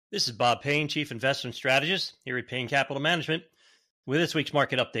This is Bob Payne, Chief Investment Strategist here at Payne Capital Management with this week's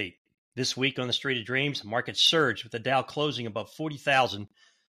market update. This week on the Street of Dreams, market surged with the Dow closing above 40,000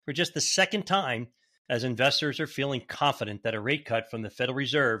 for just the second time as investors are feeling confident that a rate cut from the Federal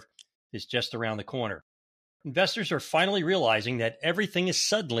Reserve is just around the corner. Investors are finally realizing that everything is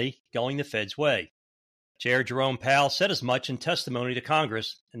suddenly going the Fed's way. Chair Jerome Powell said as much in testimony to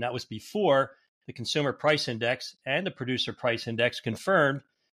Congress, and that was before the Consumer Price Index and the Producer Price Index confirmed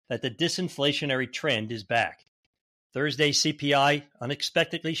that the disinflationary trend is back. Thursday's CPI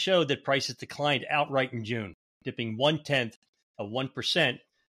unexpectedly showed that prices declined outright in June, dipping 0.1%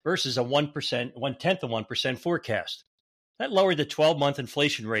 versus a 1% forecast. That lowered the 12-month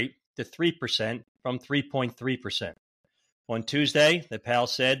inflation rate to 3% from 3.3%. On Tuesday, Powell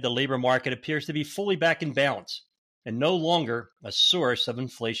said the labor market appears to be fully back in balance and no longer a source of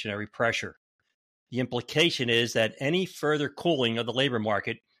inflationary pressure. The implication is that any further cooling of the labor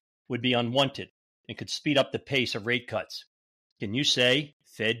market would be unwanted and could speed up the pace of rate cuts. Can you say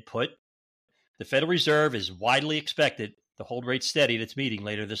Fed put? The Federal Reserve is widely expected to hold rates steady at its meeting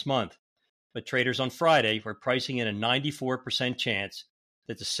later this month, but traders on Friday were pricing in a 94% chance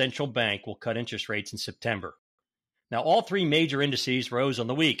that the central bank will cut interest rates in September. Now, all three major indices rose on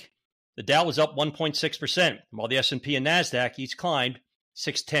the week. The Dow was up 1.6%, while the S&P and NASDAQ each climbed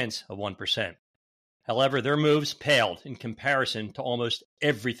 0.6%. However, their moves paled in comparison to almost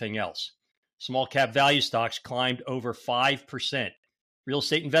everything else. Small cap value stocks climbed over 5%. Real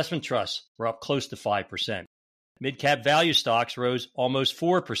estate investment trusts were up close to 5%. Mid-cap value stocks rose almost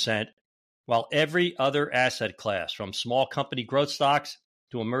 4%, while every other asset class, from small company growth stocks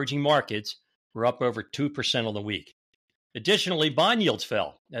to emerging markets, were up over 2% on the week. Additionally, bond yields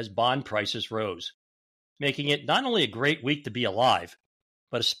fell as bond prices rose, making it not only a great week to be alive,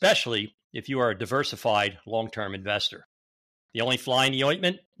 but especially if you are a diversified long-term investor. The only fly in the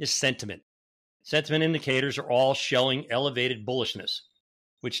ointment is sentiment. Sentiment indicators are all showing elevated bullishness,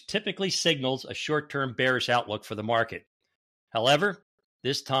 which typically signals a short-term bearish outlook for the market. However,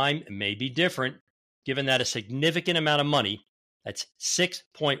 this time it may be different, given that a significant amount of money, that's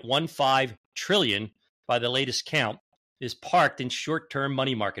 $6.15 trillion by the latest count, is parked in short-term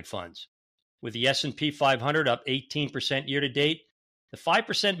money market funds. With the S&P 500 up 18% year-to-date, the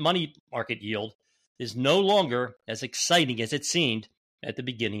 5% money market yield is no longer as exciting as it seemed at the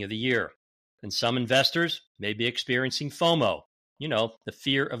beginning of the year. And some investors may be experiencing FOMO, the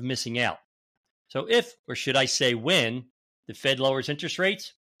fear of missing out. So if, or should I say when, the Fed lowers interest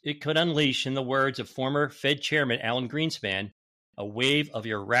rates, it could unleash, in the words of former Fed Chairman Alan Greenspan, a wave of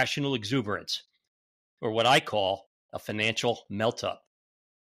irrational exuberance, or what I call a financial melt-up.